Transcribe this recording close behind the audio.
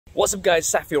What's up guys,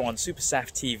 Saf here on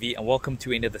SuperSaf TV and welcome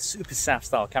to another SuperSaf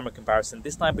style camera comparison,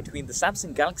 this time between the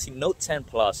Samsung Galaxy Note 10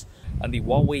 Plus and the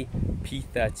Huawei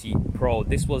P30 Pro.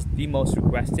 This was the most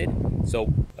requested,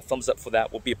 so a thumbs up for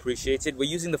that will be appreciated. We're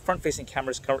using the front facing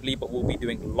cameras currently, but we'll be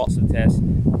doing lots of tests,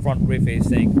 front rear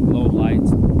facing, low light,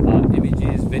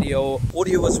 images, video,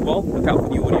 audio as well. Look out for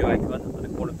the audio icon on the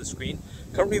corner of the screen.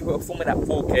 Currently we're filming at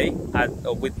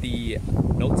 4K with the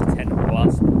Note 10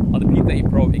 Plus. On the P30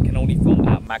 Pro it can only film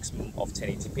at a maximum of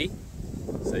 1080p.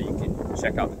 So you can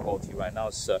check out the quality right now,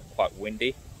 it's quite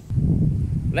windy.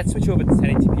 Let's switch over to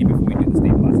 1080p before we do the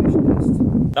stabilization test.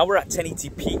 Now we're at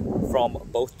 1080p from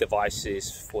both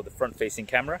devices for the front facing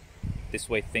camera. This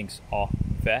way things are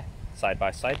fair, side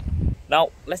by side.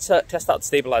 Now let's test out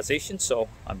stabilization, so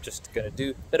I'm just going to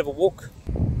do a bit of a walk.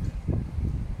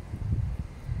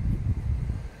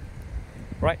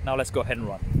 Right, now let's go ahead and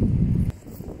run.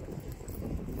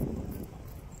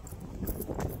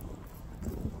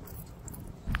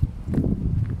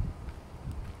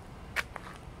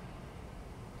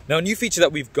 Now a new feature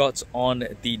that we've got on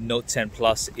the Note 10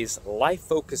 Plus is live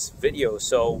focus video.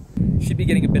 So you should be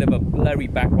getting a bit of a blurry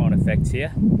background effect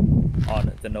here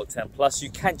on the Note 10 Plus. You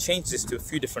can change this to a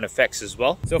few different effects as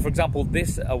well. So for example,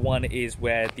 this one is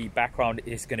where the background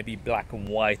is going to be black and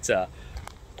white.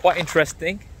 Quite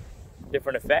interesting.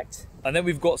 Different effect. And then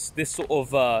we've got this sort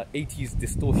of 80s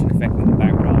distortion effect in the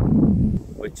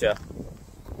background, which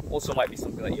also might be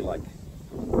something that you like.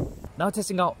 Now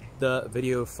testing out the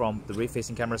video from the rear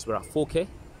facing cameras, we're at 4K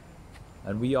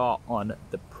and we are on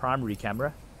the primary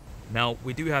camera. Now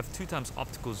we do have 2x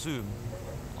optical zoom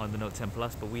on the Note 10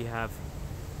 Plus, but we have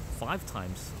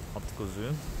 5x optical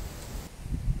zoom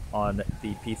on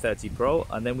the P30 Pro,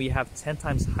 and then we have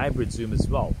 10x hybrid zoom as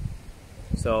well.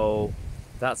 So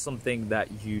that's something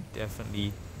that you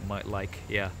definitely might like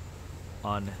here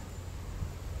on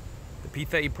the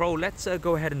P30 Pro. Let's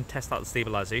go ahead and test out the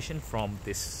stabilization from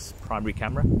this primary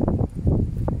camera.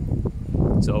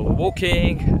 So we're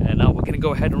walking and now we're going to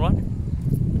go ahead and run.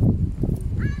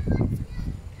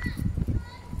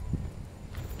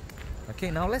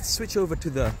 Okay, now let's switch over to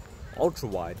the ultra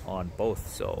wide on both.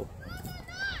 So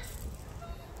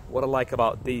what I like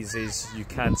about these is you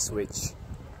can switch.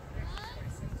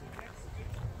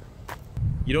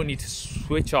 You don't need to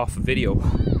switch off video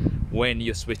when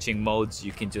you're switching modes.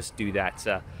 You can just do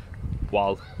that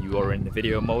while you are in the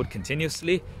video mode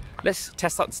continuously. Let's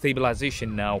test out the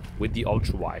stabilization now with the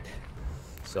ultra wide.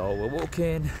 So we're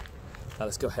walking. Now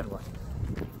let's go ahead and run.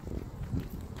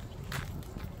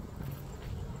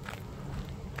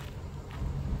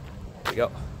 There we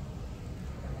go.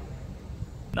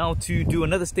 Now to do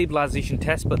another stabilization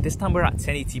test, but this time we're at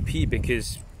 1080p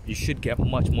because you should get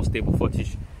much more stable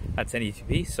footage at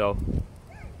 1080p. So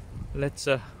let's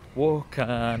walk.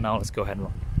 Now let's go ahead and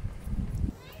run.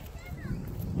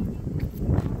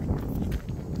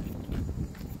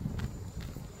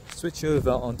 Switch over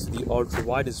onto the ultra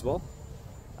wide as well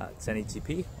at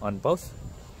 1080p on both.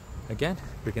 Again,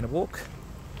 we're gonna walk.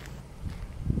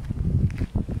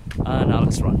 And now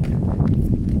let's run.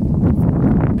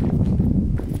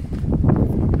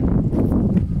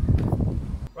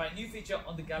 Right, new feature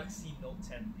on the Galaxy Note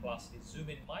 10 Plus is zoom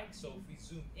in mic. So if we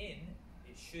zoom in,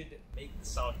 it should make the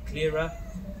sound clearer.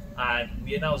 And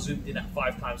we are now zoomed in at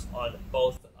 5x on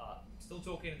both. Still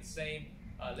talking the same.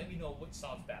 Let me know which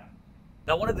sounds better.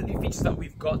 Now one of the new features that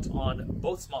we've got on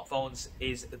both smartphones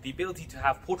is the ability to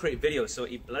have portrait video, so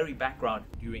a blurry background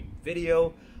during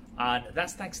video, and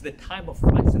that's thanks to the time of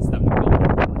flight sense that we've got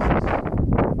on both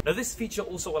devices. Now this feature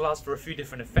also allows for a few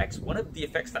different effects. One of the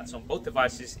effects that's on both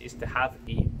devices is to have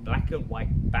a black and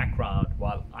white background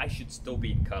while I should still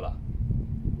be in color.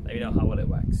 Let me know how well it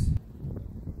works.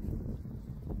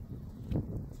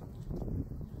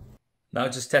 Now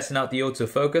just testing out the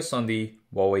autofocus on the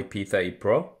Huawei P30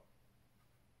 Pro.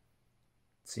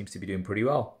 Seems to be doing pretty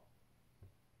well.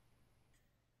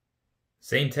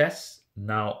 Same test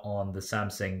now on the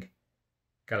Samsung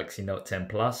Galaxy Note 10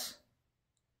 Plus.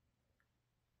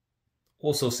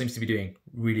 Also seems to be doing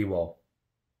really well.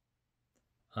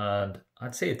 And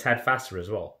I'd say a tad faster as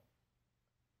well.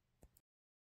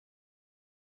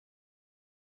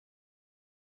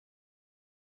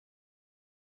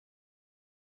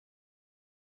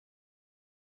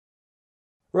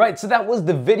 Right, so that was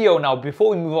the video. Now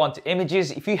before we move on to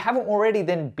images, if you haven't already,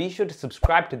 then be sure to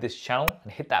subscribe to this channel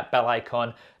and hit that bell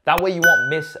icon. That way you won't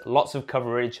miss lots of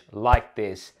coverage like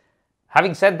this.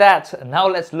 Having said that, now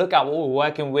let's look at what we're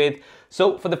working with.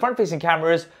 So for the front-facing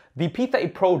cameras, the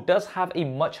P30 Pro does have a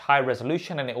much higher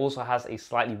resolution and it also has a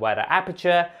slightly wider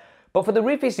aperture. But for the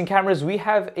rear-facing cameras, we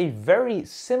have a very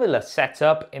similar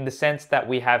setup in the sense that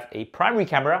we have a primary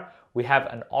camera we have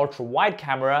an ultra wide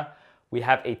camera, we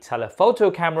have a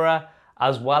telephoto camera,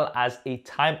 as well as a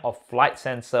time of flight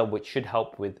sensor, which should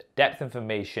help with depth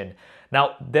information.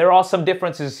 Now, there are some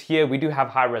differences here. We do have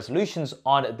high resolutions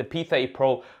on the P30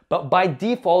 Pro, but by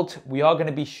default, we are going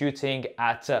to be shooting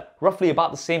at roughly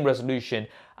about the same resolution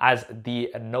as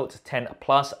the Note 10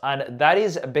 Plus, and that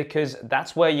is because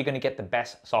that's where you're going to get the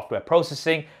best software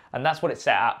processing, and that's what it's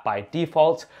set at by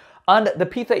default. And the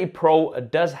P30 Pro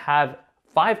does have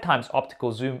 5 times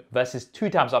optical zoom versus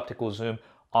 2 times optical zoom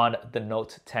on the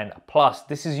Note 10 Plus.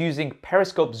 This is using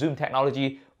periscope zoom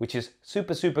technology, which is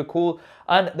super cool.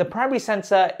 And the primary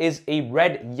sensor is a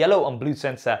red, yellow, and blue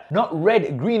sensor, not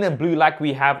red, green, and blue like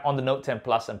we have on the Note 10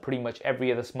 Plus and pretty much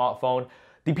every other smartphone.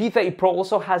 The P30 Pro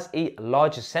also has a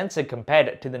larger sensor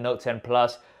compared to the Note 10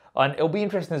 Plus, and it'll be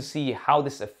interesting to see how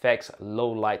this affects low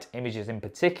light images in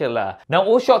particular. Now,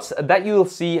 all shots that you'll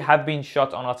see have been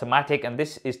shot on automatic, and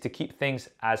this is to keep things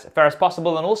as fair as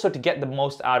possible and also to get the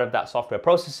most out of that software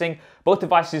processing. Both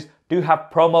devices do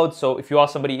have Pro mode, so if you are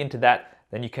somebody into that,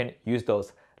 then you can use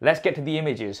those. Let's get to the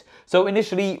images. So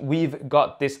initially, we've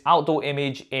got this outdoor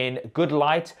image in good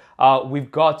light. We've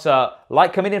got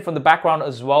light coming in from the background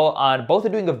as well, and both are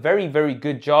doing a very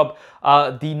good job.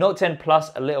 The Note 10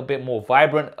 Plus a little bit more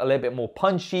vibrant, a little bit more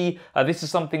punchy. This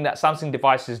is something that Samsung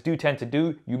devices do tend to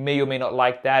do. You may or may not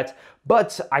like that,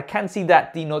 but I can see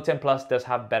that the Note 10 Plus does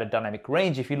have better dynamic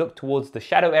range. If you look towards the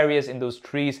shadow areas in those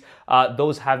trees,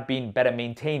 those have been better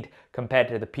maintained compared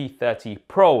to the P30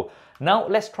 Pro. Now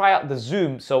let's try out the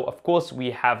zoom. So of course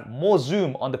we have more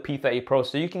zoom on the P30 Pro,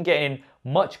 so you can get in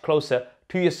much closer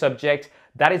to your subject.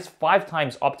 That is 5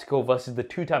 times optical versus the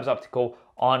 2 times optical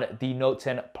on the Note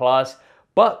 10 Plus.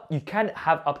 But you can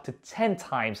have up to 10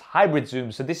 times hybrid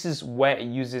zoom. So this is where it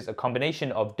uses a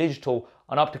combination of digital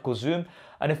and optical zoom.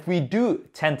 And if we do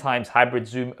 10 times hybrid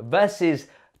zoom versus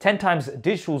 10 times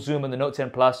digital zoom on the Note 10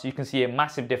 Plus, you can see a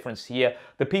massive difference here.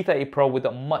 The P30 Pro with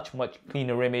a much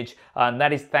cleaner image, and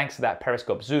that is thanks to that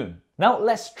periscope zoom. Now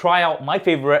let's try out my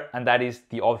favorite, and that is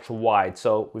the ultra wide.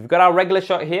 So we've got our regular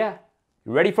shot here.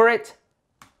 You ready for it?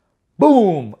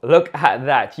 Boom! Look at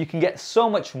that. You can get so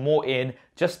much more in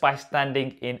just by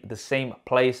standing in the same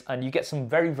place, and you get some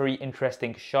very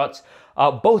interesting shots.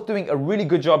 Both doing a really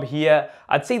good job here.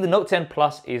 I'd say the Note 10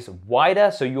 Plus is wider,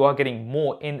 so you are getting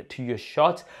more into your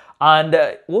shot,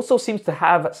 and also seems to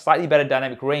have slightly better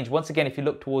dynamic range. Once again, if you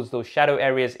look towards those shadow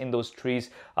areas in those trees,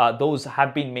 those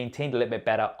have been maintained a little bit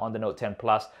better on the Note 10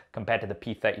 Plus compared to the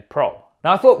P30 Pro.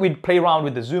 Now I thought we'd play around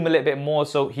with the zoom a little bit more,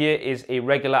 so here is a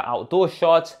regular outdoor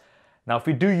shot. Now, if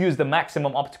we do use the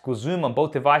maximum optical zoom on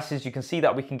both devices, you can see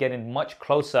that we can get in much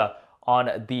closer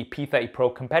on the P30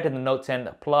 Pro compared to the Note 10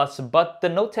 Plus, but the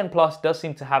Note 10 Plus does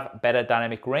seem to have better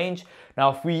dynamic range. Now,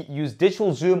 if we use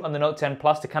digital zoom on the Note 10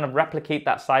 Plus to kind of replicate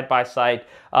that side by side,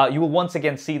 you will once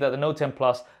again see that the Note 10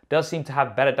 Plus does seem to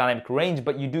have better dynamic range,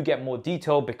 but you do get more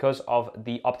detail because of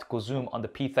the optical zoom on the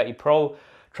P30 Pro.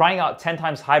 Trying out 10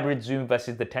 times hybrid zoom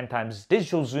versus the 10 times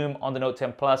digital zoom on the Note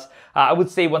 10 Plus. I would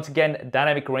say, once again,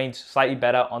 dynamic range slightly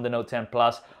better on the Note 10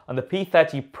 Plus. On the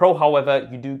P30 Pro, however,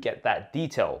 you do get that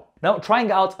detail. Now,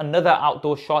 trying out another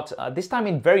outdoor shot, this time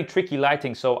in very tricky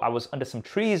lighting. So I was under some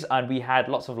trees and we had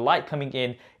lots of light coming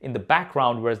in the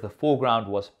background, whereas the foreground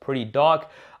was pretty dark.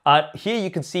 Here you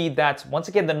can see that, once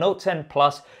again, the Note 10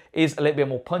 Plus is a little bit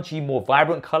more punchy, more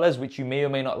vibrant colors, which you may or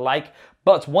may not like.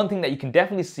 But one thing that you can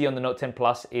definitely see on the Note 10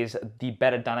 Plus is the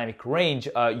better dynamic range.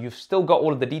 You've still got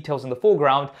all of the details in the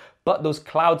foreground, but those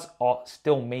clouds are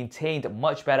still maintained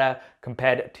much better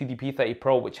compared to the P30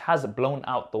 Pro, which has blown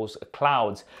out those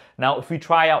clouds. Now, if we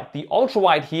try out the ultra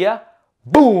wide here,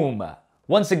 boom!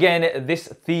 Once again, this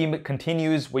theme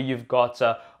continues where you've got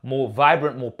more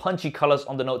vibrant, more punchy colors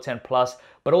on the Note 10 Plus,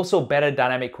 but also better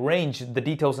dynamic range. The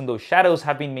details in those shadows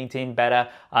have been maintained better,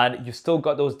 and you've still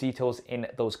got those details in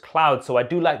those clouds. So I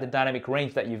do like the dynamic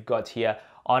range that you've got here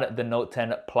on the Note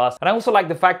 10 Plus. And I also like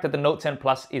the fact that the Note 10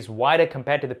 Plus is wider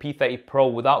compared to the P30 Pro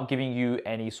without giving you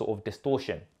any sort of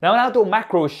distortion. Now, an outdoor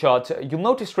macro shot, you'll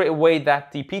notice straight away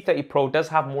that the P30 Pro does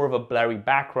have more of a blurry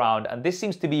background, and this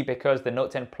seems to be because the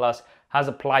Note 10 Plus has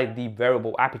applied the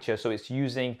variable aperture, so it's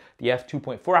using the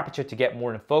f2.4 aperture to get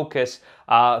more in focus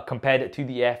compared to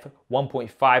the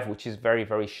f1.5, which is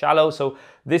very shallow. So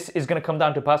this is going to come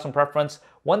down to personal preference.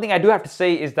 One thing I do have to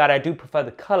say is that I do prefer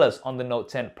the colors on the Note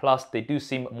 10 Plus. They do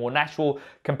seem more natural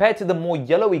compared to the more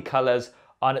yellowy colors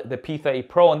on the P30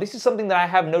 Pro, and this is something that I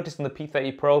have noticed in the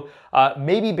P30 Pro,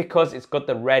 maybe because it's got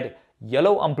the red,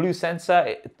 yellow and blue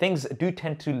sensor, things do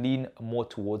tend to lean more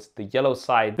towards the yellow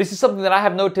side. This is something that I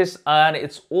have noticed, and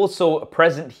it's also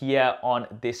present here on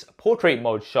this portrait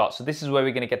mode shot. So this is where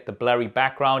we're going to get the blurry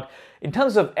background. In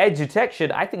terms of edge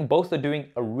detection, I think both are doing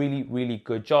a really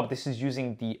good job. This is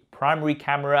using the primary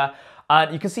camera,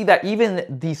 and you can see that even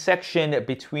the section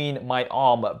between my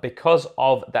arm, because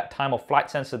of that time of flight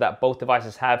sensor that both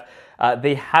devices have,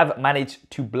 they have managed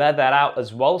to blur that out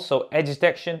as well. So edge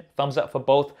detection, thumbs up for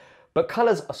both. But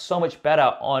colors are so much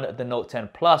better on the Note 10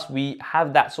 Plus. We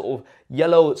have that sort of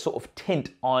yellow sort of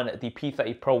tint on the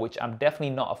P30 Pro, which I'm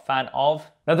definitely not a fan of.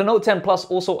 Now the Note 10 Plus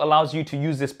also allows you to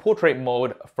use this portrait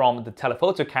mode from the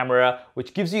telephoto camera,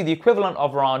 which gives you the equivalent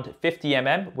of around 50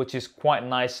 mm, which is quite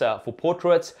nice for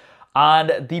portraits.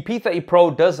 And the P30 Pro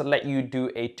does let you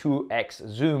do a 2x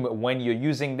zoom when you're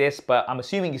using this, but I'm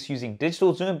assuming it's using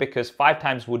digital zoom because 5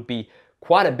 times would be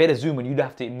quite a bit of zoom and you'd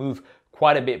have to move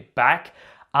quite a bit back.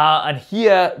 And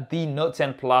here, the Note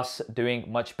 10 Plus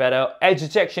doing much better. Edge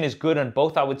detection is good on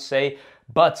both, I would say,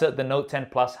 but the Note 10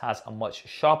 Plus has a much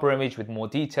sharper image with more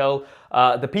detail.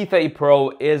 The P30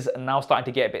 Pro is now starting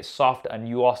to get a bit soft, and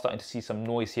you are starting to see some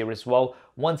noise here as well.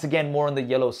 Once again, more on the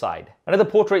yellow side. Another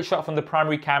portrait shot from the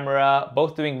primary camera,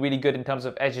 both doing really good in terms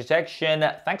of edge detection,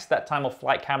 thanks to that time of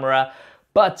flight camera.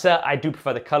 But I do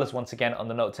prefer the colors once again on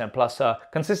the Note 10 Plus.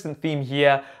 Consistent theme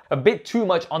here, a bit too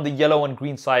much on the yellow and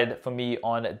green side for me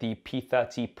on the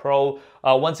P30 Pro.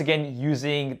 Once again,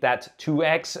 using that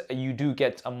 2x, you do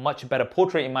get a much better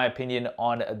portrait in my opinion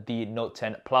on the Note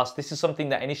 10 Plus. This is something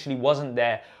that initially wasn't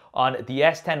there on the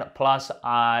S10 Plus,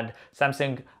 and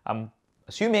Samsung,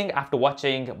 assuming after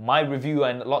watching my review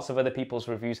and lots of other people's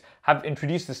reviews, have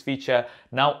introduced this feature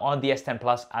now on the S10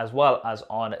 Plus as well as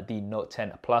on the Note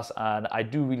 10 Plus, and I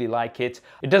do really like it.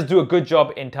 It does do a good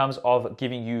job in terms of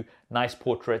giving you nice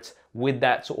portraits with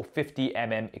that sort of 50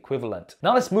 mm equivalent.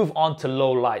 Now let's move on to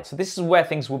low light. So this is where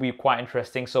things will be quite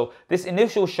interesting. So this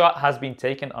initial shot has been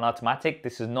taken on automatic.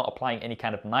 This is not applying any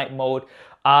kind of night mode.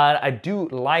 And I do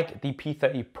like the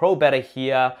P30 Pro better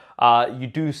here. You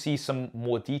do see some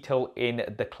more detail in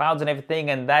the clouds and everything.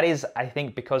 And that is, I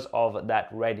think, because of that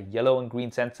red, yellow, and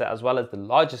green sensor, as well as the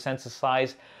larger sensor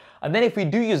size. And then if we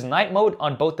do use night mode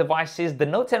on both devices, the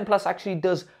Note 10 Plus actually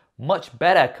does much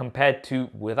better compared to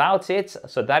without it.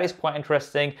 So that is quite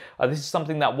interesting. This is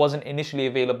something that wasn't initially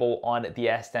available on the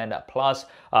S10 Plus.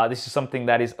 This is something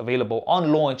that is available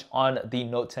on launch on the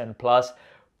Note 10 Plus.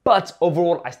 But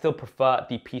overall, I still prefer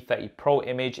the P30 Pro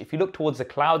image. If you look towards the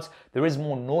clouds, there is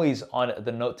more noise on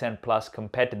the Note 10 Plus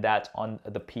compared to that on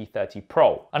the P30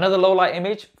 Pro. Another low light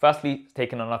image, firstly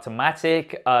taken on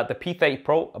automatic. The P30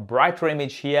 Pro, a brighter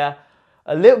image here.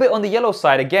 A little bit on the yellow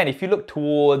side. Again, if you look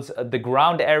towards the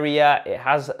ground area, it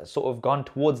has sort of gone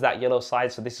towards that yellow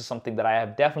side. So this is something that I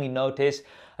have definitely noticed.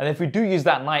 And if we do use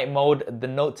that night mode, the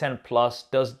Note 10 Plus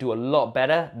does do a lot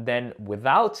better than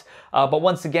without. But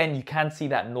once again, you can see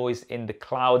that noise in the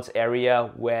clouds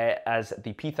area, whereas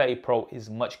the P30 Pro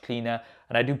is much cleaner.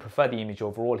 And I do prefer the image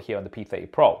overall here on the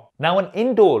P30 Pro. Now an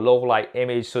indoor low light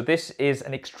image. So this is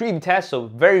an extreme test, so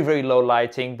very low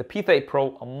lighting. The P30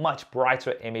 Pro, a much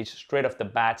brighter image straight off the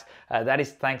bat. That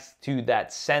is thanks to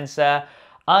that sensor.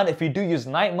 And if you do use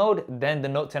night mode, then the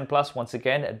Note 10 Plus, once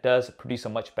again, does produce a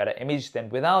much better image than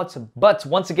without. But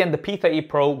once again, the P30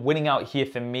 Pro winning out here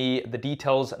for me. The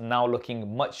details now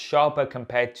looking much sharper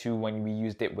compared to when we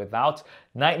used it without.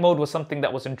 Night mode was something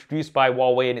that was introduced by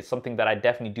Huawei, and it's something that I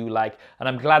definitely do like. And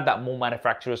I'm glad that more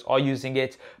manufacturers are using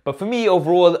it. But for me,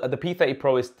 overall, the P30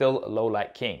 Pro is still low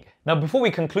light king. Now, before we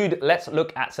conclude, let's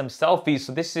look at some selfies.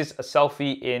 So this is a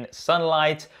selfie in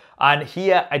sunlight. And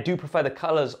here I do prefer the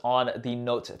colors on the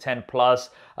Note 10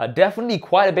 Plus. Definitely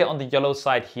quite a bit on the yellow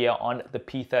side here on the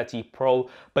P30 Pro.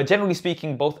 But generally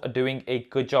speaking, both are doing a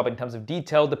good job in terms of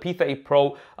detail. The P30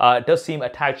 Pro does seem a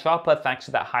tad sharper thanks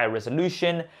to that higher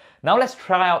resolution. Now let's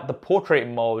try out the portrait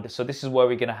mode. So this is where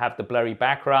we're gonna have the blurry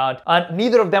background. And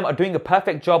neither of them are doing a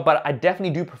perfect job, but I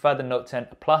definitely do prefer the Note 10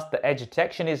 Plus. The edge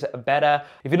detection is better.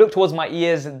 If you look towards my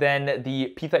ears, then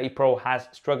the P30 Pro has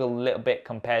struggled a little bit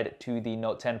compared to the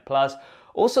Note 10 Plus.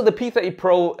 Also, the P30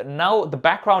 Pro, now the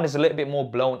background is a little bit more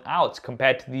blown out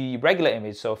compared to the regular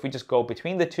image. So if we just go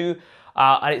between the two,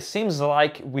 and it seems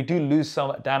like we do lose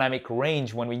some dynamic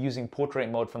range when we're using portrait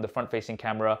mode from the front-facing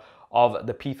camera of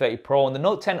the P30 Pro. On the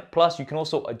Note 10 Plus, you can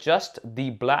also adjust the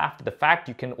blur after the fact.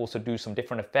 You can also do some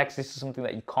different effects. This is something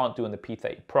that you can't do on the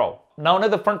P30 Pro. Now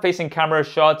another front-facing camera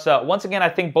shots. Once again, I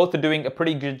think both are doing a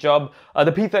pretty good job.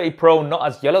 The P30 Pro not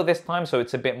as yellow this time, so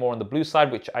it's a bit more on the blue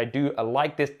side, which I do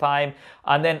like this time.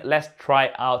 And then let's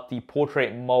try out the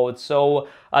portrait mode. So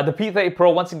the P30 Pro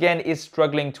once again is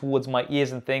struggling towards my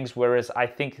ears and things, whereas I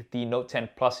think the Note 10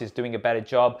 Plus is doing a better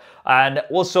job. And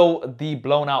also the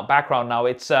blown out background now.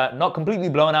 It's not completely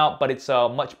blown out, but it's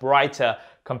much brighter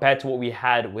compared to what we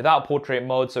had without portrait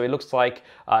mode. So it looks like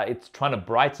it's trying to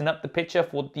brighten up the picture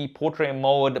for the portrait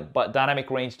mode, but dynamic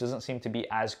range doesn't seem to be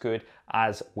as good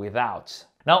as without.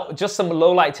 Now, just some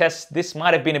low light tests. This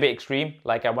might have been a bit extreme,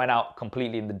 like I went out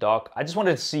completely in the dark. I just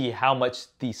wanted to see how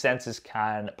much the sensors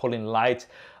can pull in light.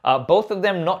 Both of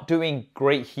them not doing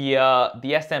great here.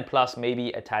 The S10 Plus may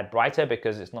be a tad brighter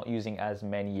because it's not using as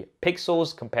many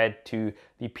pixels compared to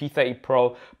the P30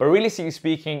 Pro. But realistically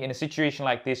speaking, in a situation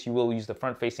like this, you will use the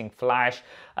front-facing flash.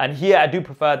 And here I do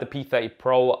prefer the P30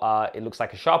 Pro. It looks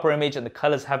like a sharper image and the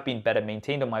colors have been better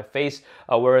maintained on my face,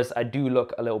 whereas I do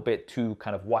look a little bit too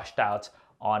kind of washed out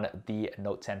on the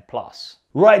Note 10 Plus.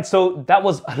 Right, so that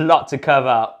was a lot to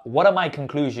cover. What are my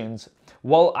conclusions?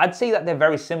 Well, I'd say that they're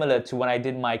very similar to when I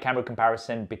did my camera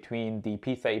comparison between the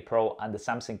P30 Pro and the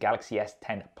Samsung Galaxy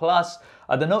S10 Plus.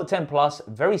 The Note 10 Plus,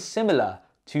 very similar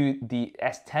to the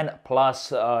S10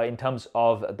 Plus in terms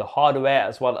of the hardware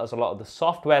as well as a lot of the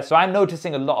software. So I'm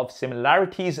noticing a lot of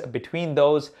similarities between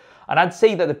those. And I'd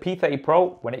say that the P30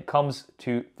 Pro, when it comes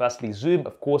to firstly zoom,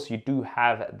 of course you do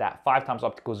have that 5x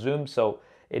optical zoom, so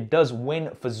it does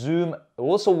win for zoom. It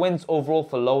also wins overall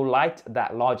for low light,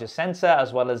 that larger sensor,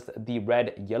 as well as the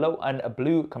red, yellow, and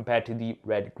blue compared to the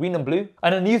red, green, and blue.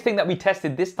 And a new thing that we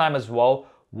tested this time as well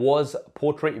was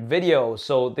portrait video.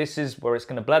 So this is where it's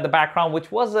gonna blur the background,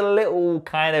 which was a little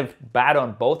kind of bad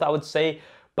on both, I would say.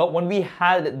 But when we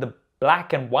had the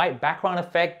black and white background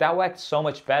effect, that worked so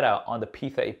much better on the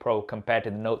P30 Pro compared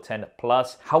to the Note 10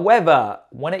 Plus. However,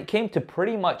 when it came to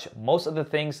pretty much most of the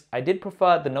things, I did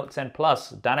prefer the Note 10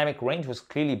 Plus. Dynamic range was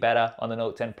clearly better on the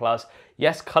Note 10 Plus.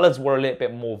 Yes, colors were a little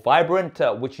bit more vibrant,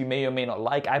 which you may or may not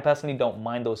like. I personally don't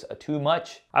mind those too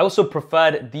much. I also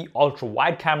preferred the ultra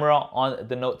wide camera on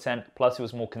the Note 10 Plus. It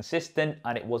was more consistent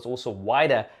and it was also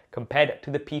wider compared to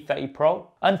the P30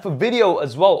 Pro. And for video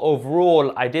as well,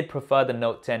 overall, I did prefer the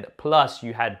Note 10 Plus.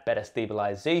 You had better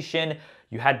stabilization,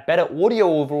 you had better audio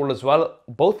overall as well.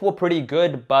 Both were pretty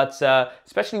good, but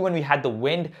especially when we had the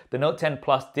wind, the Note 10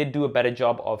 Plus did do a better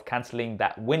job of cancelling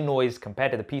that wind noise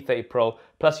compared to the P30 Pro.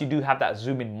 Plus you do have that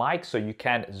zoom in mic, so you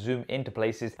can zoom into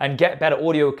places and get better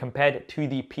audio compared to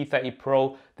the P30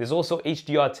 Pro. There's also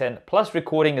HDR10 Plus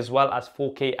recording as well as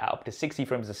 4K at up to 60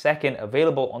 frames a second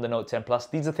available on the Note 10 Plus.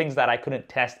 These are things that I couldn't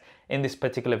test in this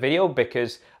particular video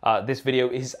because this video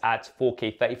is at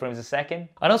 4K 30 frames a second.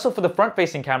 And also for the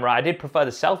front-facing camera, I did prefer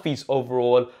the selfies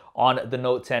overall on the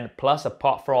Note 10 Plus,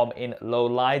 apart from in low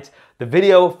light. The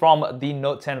video from the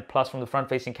Note 10 Plus from the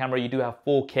front-facing camera, you do have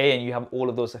 4K and you have all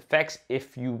of those effects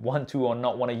if you want to or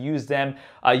not want to use them.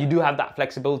 You do have that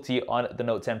flexibility on the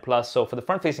Note 10 Plus. So for the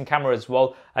front-facing camera as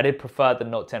well, I did prefer the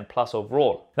Note 10 Plus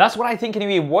overall. That's what I think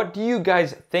anyway. What do you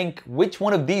guys think? Which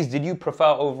one of these did you prefer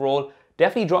overall?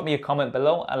 Definitely drop me a comment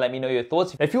below and let me know your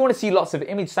thoughts. If you want to see lots of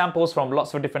image samples from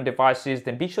lots of different devices,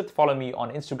 then be sure to follow me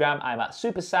on Instagram. I'm at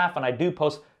SuperSaf and I do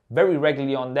post very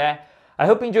regularly on there. I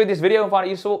hope you enjoyed this video and found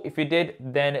it useful. If you did,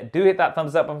 then do hit that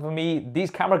thumbs up. And for me, these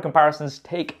camera comparisons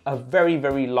take a very,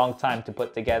 very long time to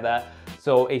put together.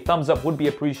 So a thumbs up would be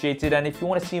appreciated. And if you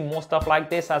want to see more stuff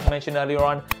like this, as mentioned earlier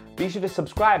on, be sure to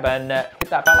subscribe and hit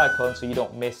that bell icon so you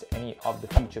don't miss any of the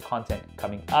future content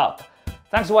coming up.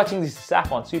 Thanks for watching. This is Saf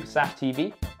on SuperSaf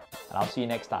TV, and I'll see you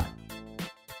next time.